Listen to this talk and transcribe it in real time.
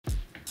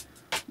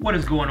What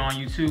is going on,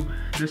 YouTube?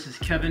 This is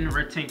Kevin,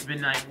 Red Tank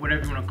Midnight,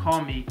 whatever you want to call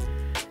me,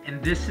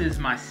 and this is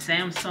my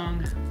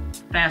Samsung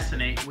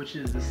Fascinate, which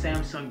is the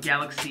Samsung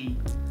Galaxy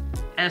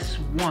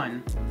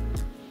S1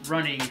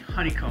 running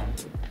Honeycomb.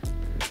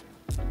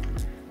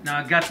 Now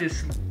I got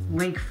this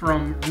link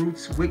from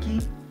Roots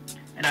Wiki,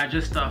 and I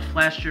just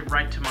flashed it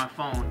right to my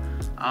phone.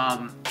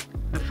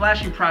 The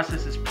flashing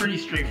process is pretty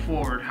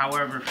straightforward.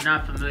 However, if you're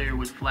not familiar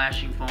with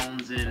flashing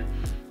phones and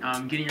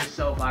getting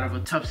yourself out of a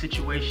tough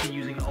situation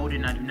using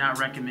Odin, I do not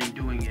recommend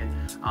doing it.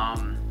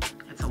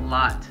 It's a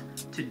lot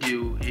to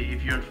do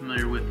if you're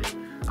unfamiliar with it.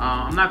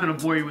 I'm not going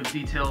to bore you with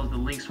details. The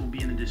links will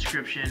be in the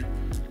description.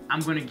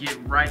 I'm going to get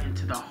right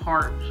into the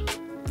heart,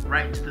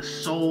 right into the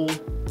soul,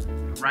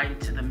 right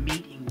into the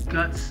meat and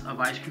guts of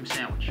Ice Cream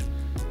Sandwich.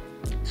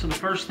 So the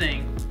first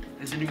thing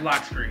is the new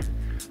lock screen.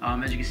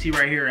 As you can see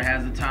right here, it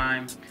has the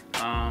time.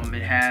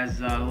 It has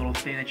a little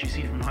thing that you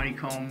see from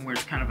Honeycomb where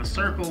it's kind of a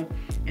circle,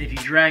 and if you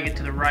drag it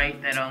to the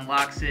right, that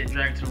unlocks it.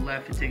 Drag it to the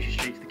left, it takes you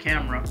straight to the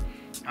camera.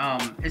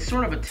 It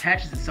sort of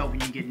attaches itself when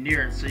you get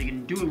near it, so you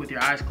can do it with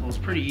your eyes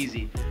closed pretty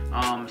easy,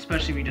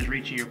 especially when you just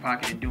reach in your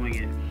pocket and doing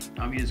it.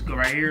 You just go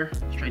right here,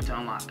 straight to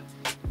unlock.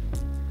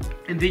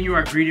 And then you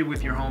are greeted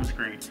with your home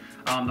screen.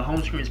 The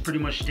home screen is pretty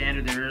much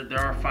standard. There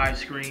are 5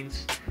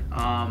 screens.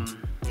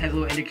 It has a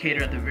little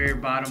indicator at the very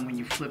bottom. When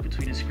you flip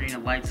between the screen,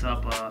 it lights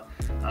up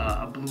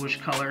a bluish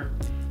color.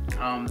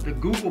 The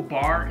Google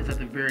bar is at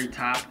the very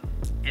top,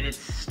 and it's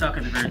stuck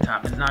at the very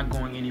top. It's not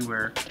going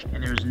anywhere,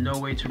 and there's no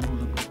way to remove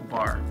the Google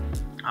bar.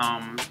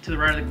 To the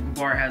right of the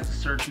Google bar has the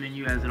search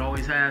menu, as it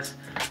always has,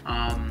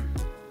 and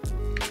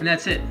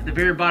that's it. At the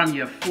very bottom,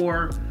 you have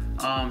 4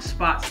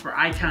 spots for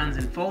icons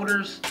and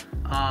folders.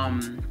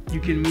 You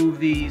can move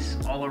these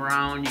all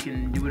around. You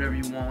can do whatever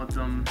you want with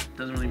them.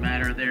 Doesn't really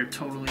matter. They're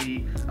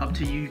totally up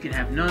to you. You can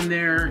have none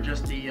there,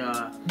 just the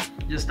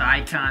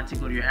icon to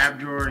go to your app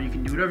drawer. You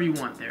can do whatever you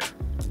want there,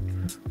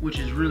 which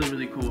is really,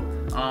 really cool.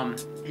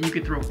 And you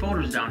can throw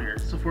folders down here.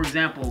 So for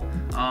example,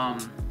 I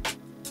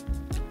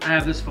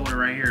have this folder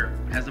right here.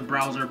 It has the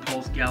browser,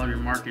 pulse, gallery,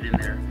 market in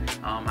there.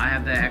 I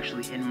have that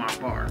actually in my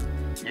bar,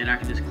 and I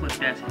can just click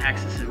that to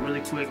access it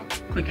really quick.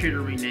 Click here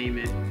to rename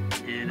it,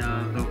 and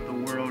the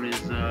world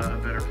is a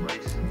better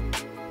place.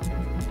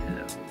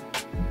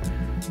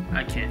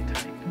 I can't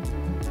type.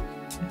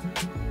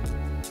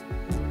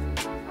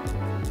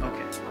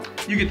 Okay,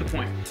 you get the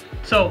point.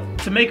 So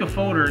to make a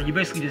folder, you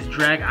basically just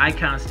drag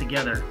icons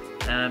together,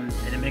 and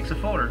it makes a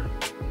folder.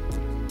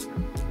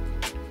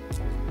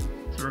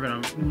 So we're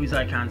gonna move these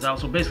icons out.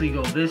 So basically you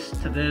go this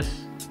to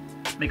this,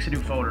 makes a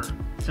new folder.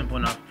 Simple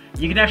enough.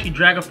 You can actually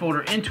drag a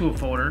folder into a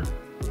folder,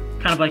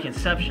 kind of like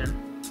Inception.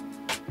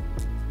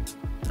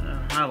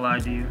 I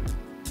lied to you.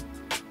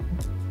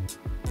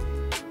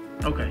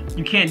 Okay,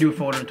 you can't do a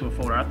folder into a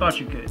folder. I thought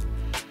you could.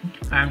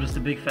 I'm just a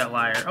big fat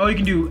liar. Oh, you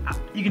can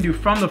do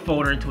from the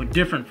folder into a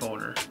different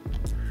folder.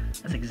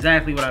 That's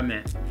exactly what I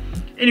meant.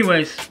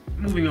 Anyways,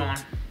 moving on.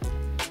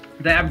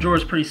 The app drawer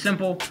is pretty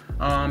simple.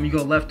 You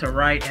go left to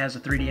right, it has a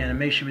 3D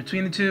animation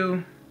between the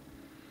two.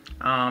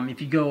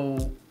 If you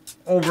go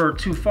over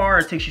too far,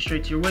 it takes you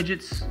straight to your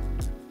widgets.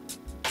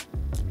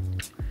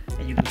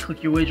 And you can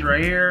click your widget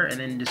right here and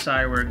then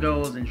decide where it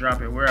goes and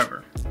drop it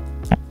wherever.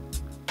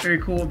 Very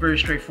cool, very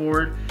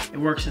straightforward. It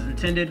works as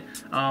intended.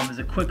 There's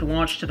a quick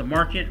launch to the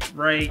market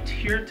right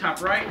here,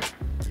 top right,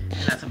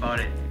 and that's about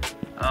it.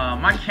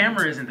 My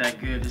camera isn't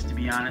that good, just to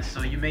be honest,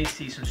 so you may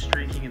see some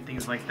streaking and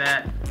things like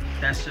that.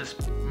 That's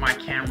just my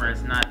camera.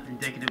 It's not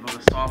indicative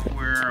of the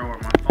software or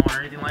my phone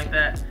or anything like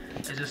that.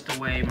 It's just the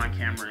way my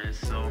camera is,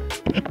 so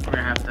we're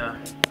gonna have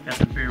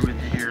to bear with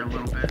it here a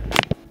little bit.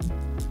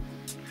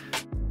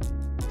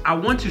 I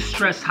want to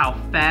stress how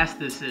fast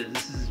this is.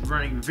 This is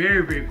running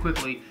very, very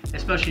quickly,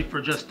 especially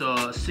for just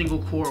a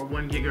single core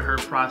 1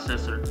 GHz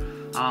processor.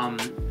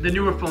 The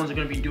newer phones are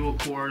going to be dual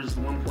cores,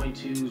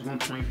 1.2s,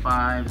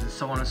 1.5s, and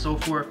so on and so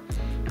forth.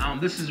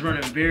 This is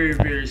running very,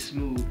 very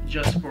smooth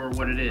just for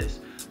what it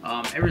is.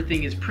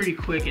 Everything is pretty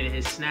quick and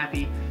it's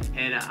snappy,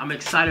 and I'm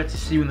excited to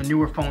see when the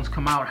newer phones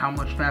come out how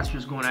much faster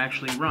it's going to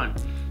actually run.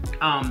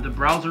 The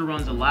browser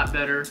runs a lot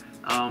better.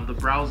 The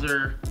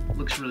browser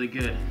looks really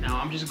good. Now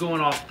I'm just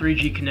going off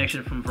 3G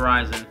connection from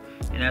Verizon,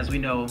 and as we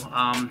know,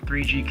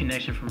 3G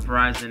connection from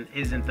Verizon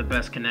isn't the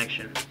best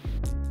connection.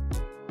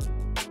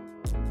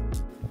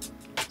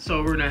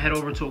 So we're gonna head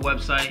over to a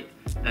website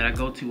that I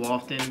go to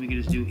often. We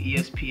can just do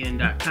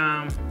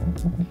ESPN.com.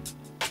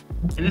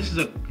 And this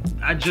is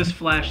I just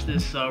flashed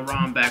this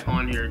ROM back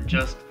on here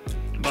just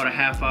about a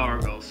half hour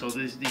ago. So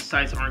these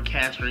sites aren't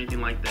cached or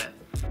anything like that.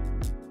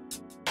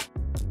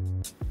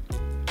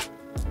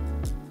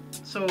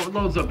 So it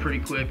loads up pretty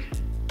quick.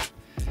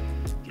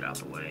 Get out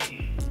the way.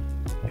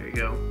 There you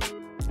go.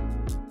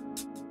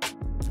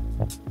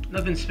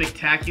 Nothing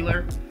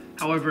spectacular.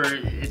 However,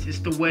 it's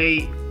the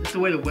way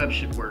the web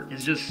should work.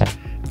 It's just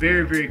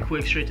very, very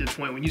quick, straight to the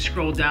point. When you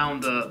scroll down,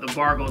 the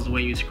bar goes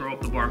away. You scroll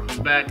up, the bar comes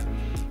back.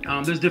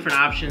 There's different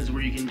options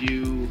where you can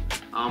do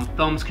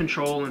thumbs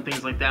control and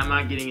things like that. I'm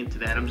not getting into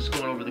that. I'm just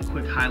going over the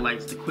quick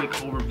highlights, the quick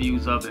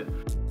overviews of it.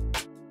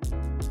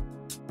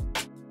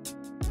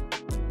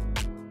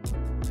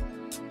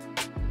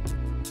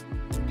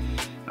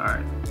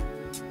 Alright,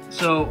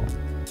 so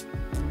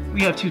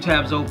we have 2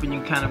 tabs open. You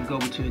can kind of go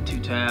between the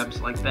 2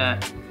 tabs like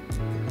that.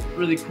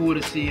 Really cool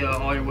to see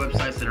all your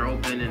websites that are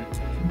open and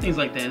things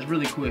like that. It's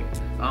really quick.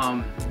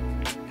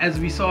 As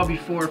we saw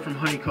before from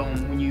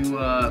Honeycomb, when you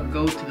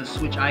go to the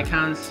switch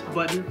icons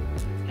button,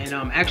 and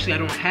actually I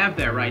don't have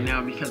that right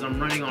now because I'm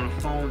running on a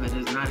phone that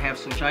does not have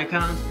switch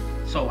icons,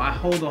 so I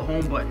hold the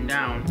home button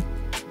down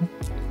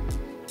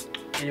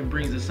and it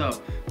brings this up.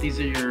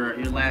 These are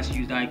your last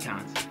used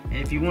icons, and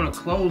if you want to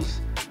close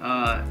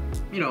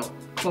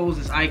close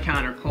this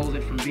icon or close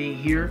it from being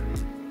here,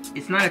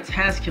 it's not a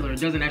task killer. It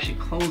doesn't actually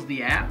close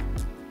the app,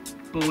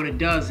 but what it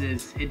does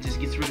is it just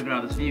gets rid of it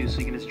out of this view, so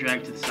you can just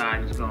drag it to the side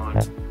and it's gone.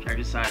 Drag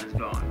to the side and it's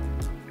gone.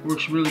 It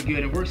works really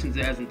good. It works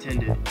as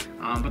intended,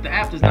 but the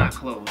app does not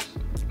close.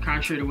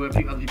 Contrary to what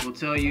other people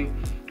tell you,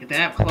 if the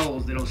app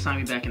closed, then it'll sign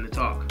me back into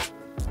Talk.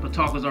 But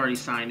Talk was already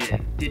signed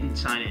in, didn't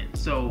sign in,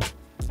 so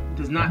it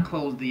does not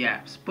close the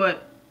apps.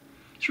 But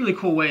it's a really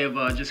cool way of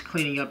just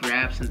cleaning up your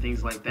apps and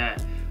things like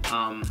that.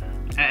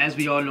 As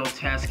we all know,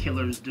 task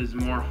killers does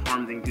more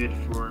harm than good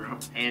for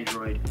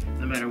Android,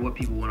 no matter what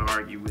people want to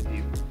argue with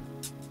you.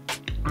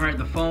 Alright,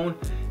 the phone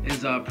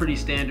is pretty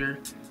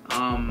standard.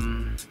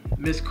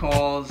 Missed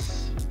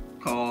calls,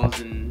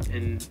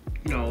 and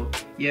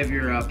you have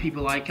your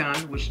people icon,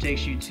 which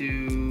takes you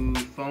to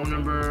phone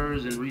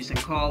numbers and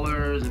recent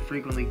callers and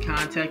frequently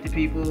contacted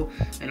people,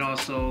 and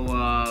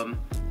also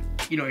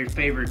your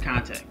favorite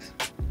contacts.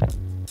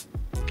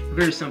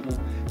 Very simple.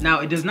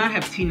 Now, it does not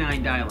have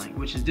T9 dialing,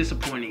 which is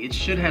disappointing. It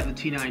should have the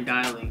T9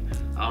 dialing.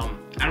 I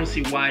don't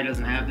see why it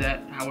doesn't have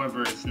that.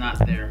 However, it's not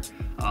there.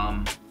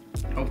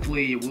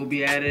 Hopefully it will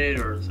be added,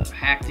 or it's a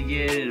hack to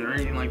get it, or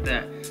anything like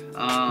that.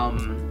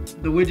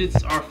 The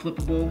widgets are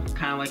flippable,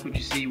 kind of like what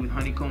you see with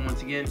Honeycomb.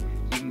 Once again,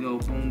 you can go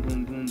boom,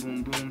 boom, boom,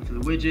 boom, boom to the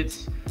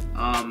widgets,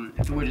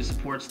 if the widget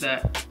supports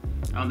that.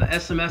 The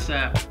SMS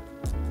app,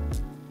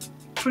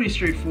 pretty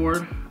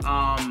straightforward.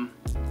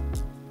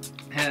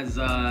 Has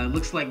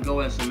looks like Go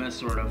SMS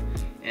sort of,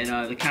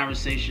 and the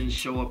conversations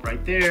show up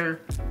right there.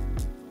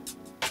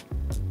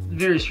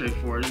 Very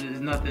straightforward.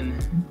 There's nothing.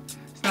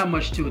 It's not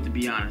much to it, to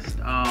be honest.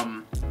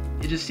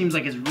 It just seems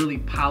like it's really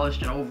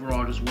polished and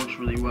overall just works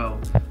really well.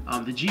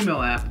 The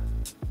Gmail app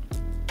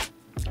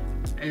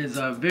is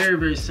very,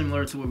 very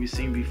similar to what we've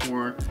seen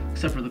before,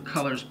 except for the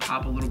colors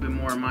pop a little bit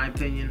more, in my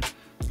opinion,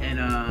 and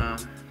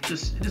it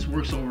just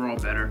works overall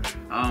better.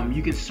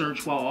 You can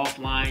search while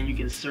offline. You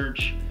can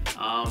search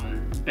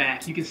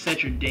back. You can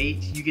set your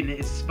date.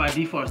 It's by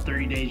default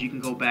 30 days. You can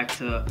go back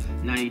to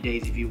 90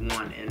 days if you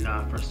want,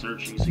 and for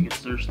searching, so you can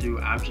search through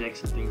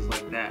objects and things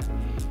like that.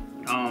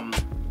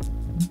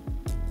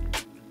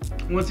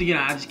 Once again,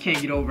 I just can't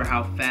get over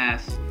how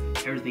fast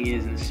everything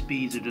is, and the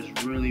speeds are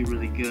just really,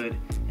 really good,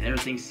 and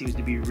everything seems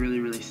to be really,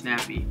 really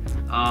snappy.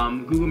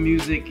 Google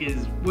Music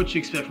is what you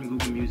expect from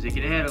Google Music.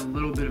 It had a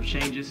little bit of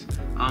changes.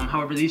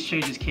 However, these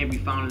changes can't be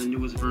found in the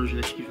newest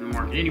version that you get from the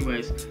market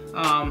anyways.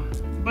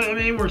 But I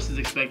mean, it works as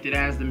expected. It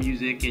has the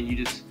music, and you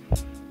just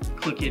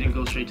click it and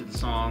go straight to the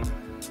song.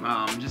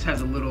 Just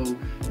has a little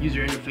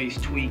user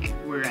interface tweak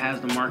where it has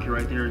the market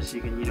right there, so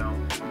you can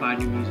buy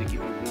new music if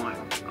you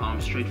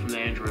want, straight from the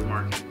Android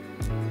market.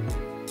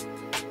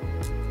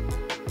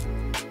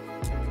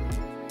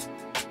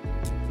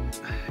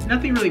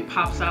 Nothing really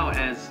pops out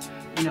as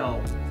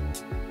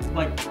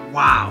like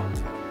wow,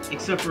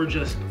 except for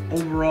just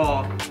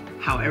overall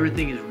how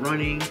everything is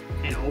running,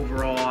 and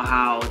overall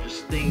how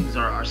just things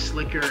are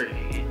slicker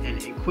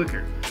and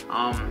quicker.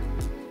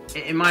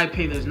 In my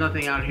opinion, there's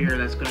nothing out here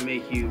that's going to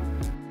make you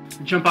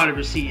jump out of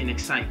your seat in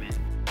excitement.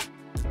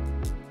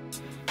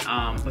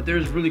 But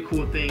there's really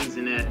cool things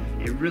in it.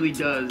 It really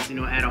does,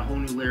 add a whole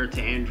new layer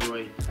to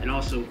Android, and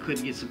also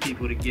could get some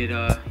people to get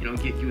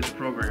you with the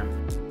program.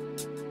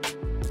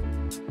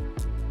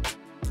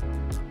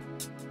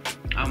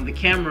 The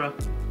camera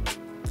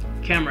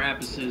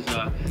app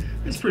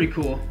is pretty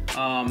cool.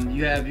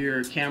 You have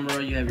your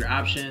camera, you have your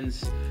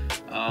options.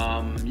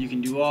 You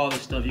can do all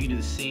this stuff. You can do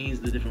the scenes,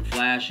 the different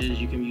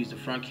flashes. You can use the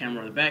front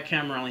camera or the back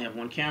camera. I only have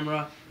one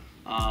camera.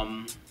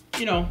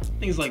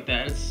 Things like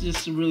that. It's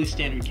just a really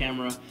standard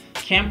camera.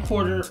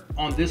 Camcorder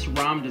on this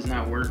ROM does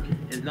not work.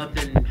 There's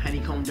nothing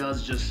Honeycomb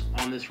does just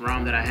on this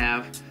ROM that I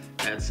have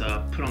that's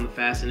put on the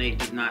Fascinate.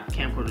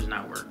 Camcorder does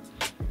not work.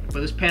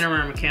 But this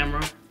panorama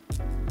camera,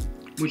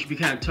 which would be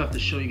kind of tough to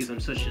show you because I'm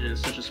in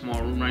such a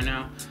small room right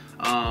now.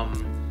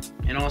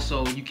 And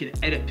also, you can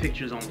edit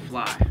pictures on the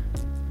fly.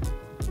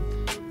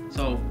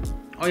 So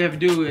all you have to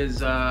do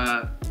is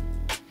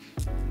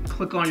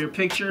click on your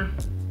picture.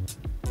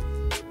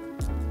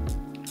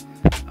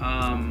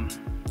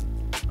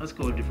 Let's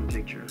go with a different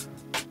picture.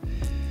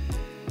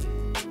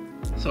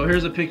 So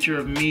here's a picture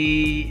of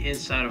me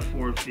inside a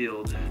Ford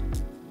Field.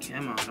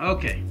 Come on,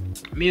 okay.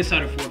 Me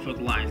inside a Ford Field,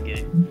 the Lions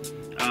game.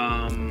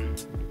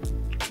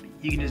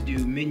 You can just do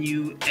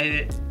menu,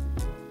 edit.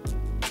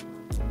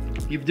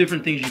 You have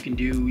different things you can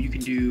do. You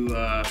can do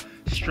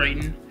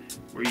straighten,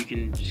 where you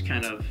can just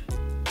kind of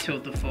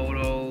tilt the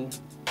photo,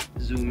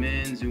 zoom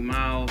in, zoom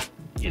out,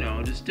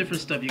 just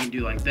different stuff you can do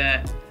like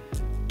that.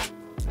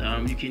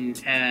 You can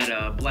add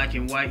a black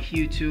and white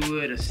hue to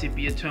it, a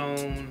sepia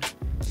tone,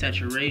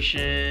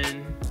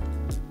 saturation,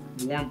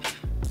 warmth.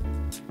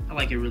 I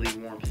like it really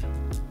warmth.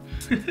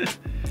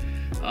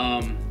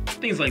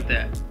 Things like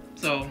that.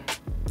 So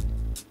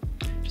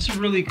just a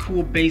really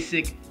cool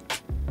basic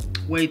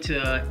way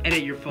to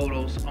edit your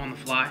photos on the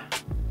fly.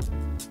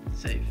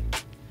 Save.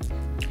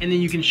 And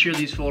then you can share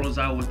these photos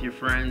out with your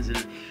friends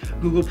and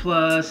Google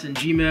Plus and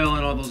Gmail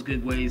and all those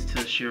good ways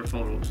to share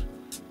photos.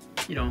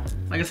 You know,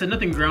 like I said,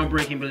 nothing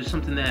groundbreaking, but it's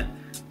something that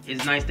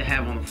is nice to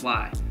have on the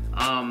fly.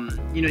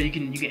 You know, you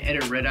can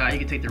edit red eye, you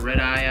can take the red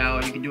eye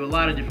out, you can do a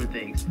lot of different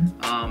things.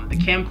 The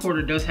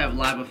camcorder does have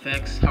live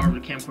effects, however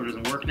the camcorder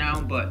doesn't work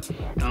now, but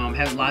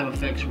has live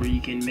effects where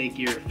you can make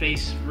your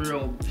face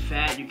real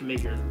fat, you can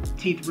make your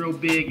teeth real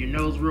big, your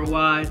nose real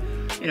wide,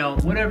 you know,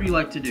 whatever you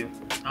like to do.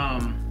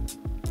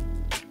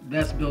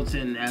 That's built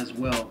in as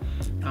well.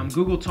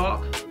 Google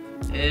Talk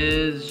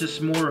is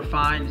just more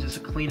refined, it's just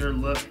a cleaner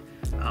look,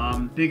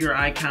 bigger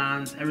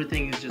icons,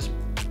 everything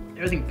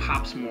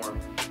pops more.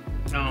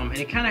 And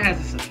it kind of has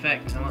this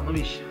effect. Let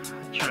me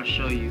try to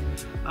show you.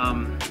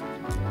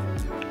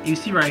 You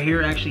see right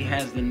here, it actually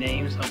has the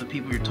names of the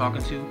people you're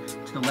talking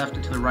to the left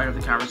and to the right of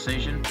the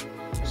conversation.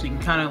 So you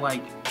can kind of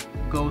like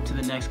go to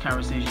the next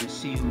conversation and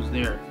see who's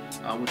there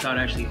without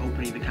actually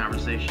opening the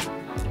conversation.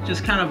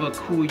 Just kind of a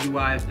cool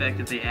UI effect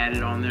that they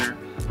added on there.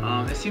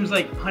 It seems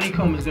like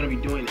Honeycomb is going to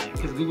be doing that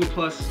because Google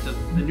Plus,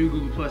 the new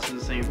Google Plus is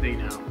the same thing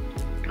now.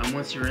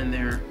 Once you're in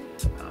there,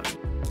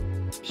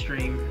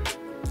 stream.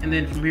 And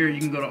then from here you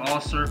can go to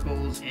all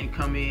circles,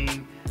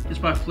 incoming,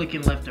 just by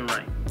flicking left and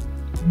right.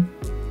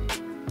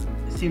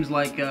 It seems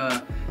like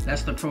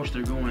that's the approach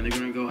they're going. They're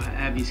going to go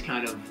have these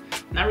kind of,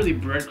 not really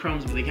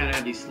breadcrumbs, but they kind of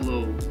have these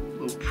little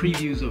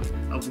previews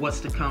of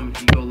what's to come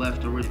if you go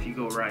left or if you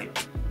go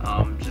right.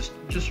 Just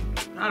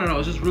I don't know,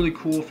 it's just really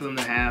cool for them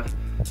to have.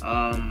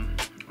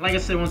 Like I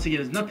said, once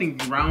again, it's nothing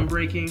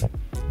groundbreaking,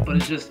 but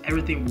it's just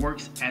everything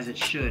works as it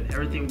should.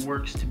 Everything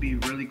works to be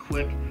really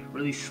quick,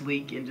 really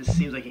sleek, and just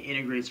seems like it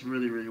integrates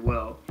really, really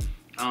well.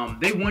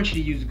 They want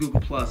you to use Google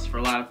Plus for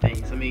a lot of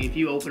things. I mean, if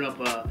you open up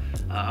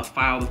a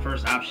file, the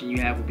first option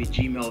you have will be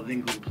Gmail,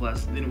 then Google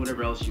Plus, then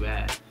whatever else you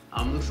add.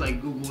 Looks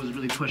like Google is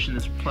really pushing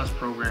this Plus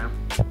program,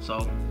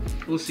 so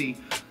we'll see.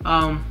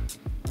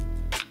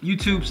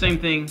 YouTube, same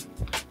thing.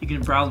 You can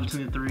browse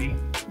between the three.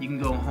 You can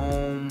go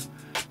home.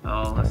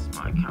 Oh, that's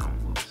my account.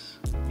 Whoops.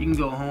 You can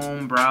go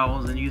home,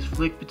 browse, and you just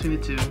flick between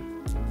the two.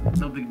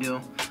 No big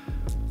deal.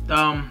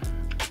 Like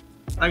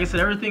I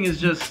said, everything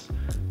is just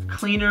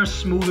cleaner,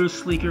 smoother,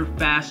 sleeker,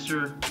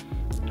 faster.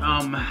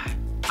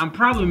 I'm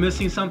probably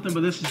missing something,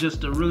 but this is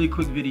just a really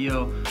quick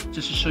video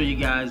just to show you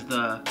guys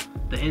the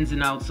ins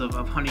and outs of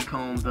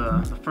Honeycomb,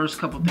 the first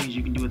couple things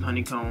you can do with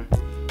Honeycomb,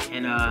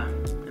 and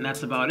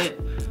that's about it.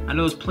 I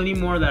know there's plenty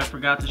more that I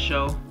forgot to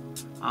show.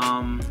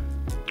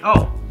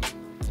 Oh,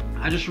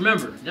 I just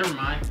remembered. Never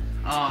mind.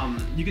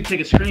 You can take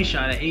a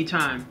screenshot at any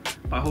time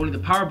by holding the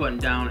power button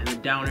down and the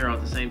down arrow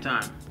at the same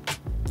time.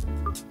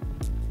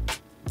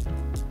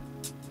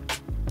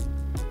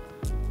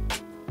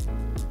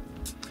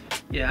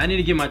 Yeah, I need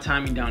to get my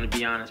timing down, to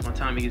be honest. My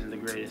timing isn't the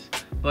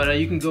greatest. But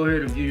you can go here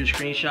to view your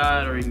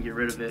screenshot, or you can get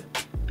rid of it.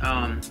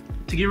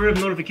 To get rid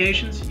of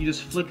notifications, you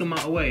just flick them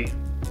away.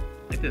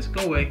 Like this,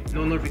 go away.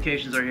 No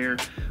notifications are here.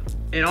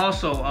 And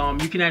also,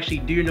 you can actually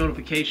do your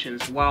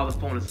notifications while the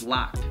phone is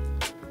locked.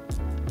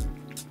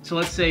 So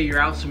let's say you're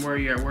out somewhere,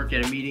 you're at work,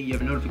 at a meeting, you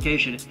have a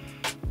notification.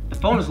 The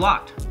phone is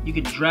locked. You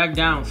can drag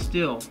down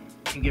still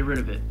and get rid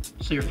of it.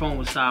 So your phone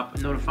will stop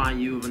notifying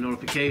you of a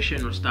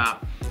notification, or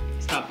stop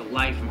the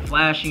light from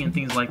flashing and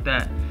things like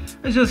that.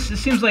 It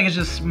seems like it's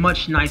just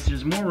much nicer.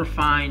 It's more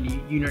refined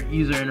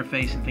user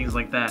interface and things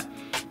like that.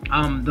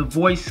 The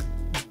voice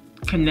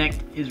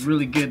connect is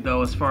really good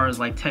though, as far as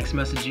like text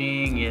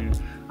messaging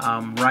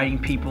and writing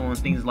people and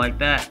things like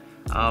that.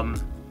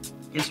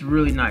 It's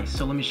really nice.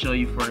 So let me show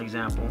you for an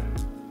example.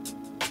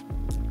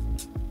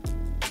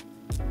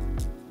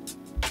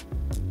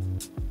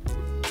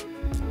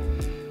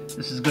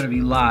 This is going to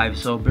be live,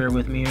 so bear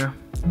with me here.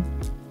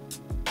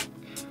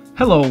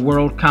 Hello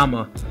world,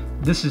 comma.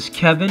 This is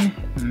Kevin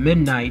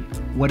Midnight,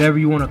 whatever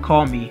you want to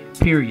call me,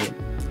 period.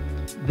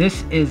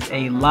 This is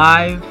a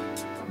live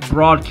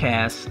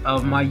broadcast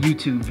of my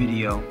YouTube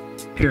video,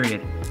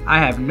 period. I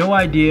have no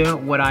idea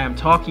what I am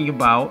talking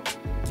about,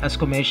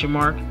 exclamation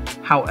mark.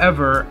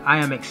 However, I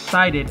am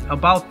excited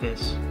about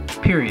this,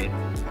 period.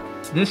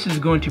 This is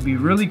going to be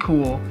really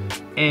cool,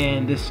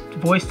 and this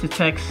voice to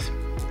text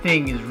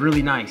thing is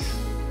really nice.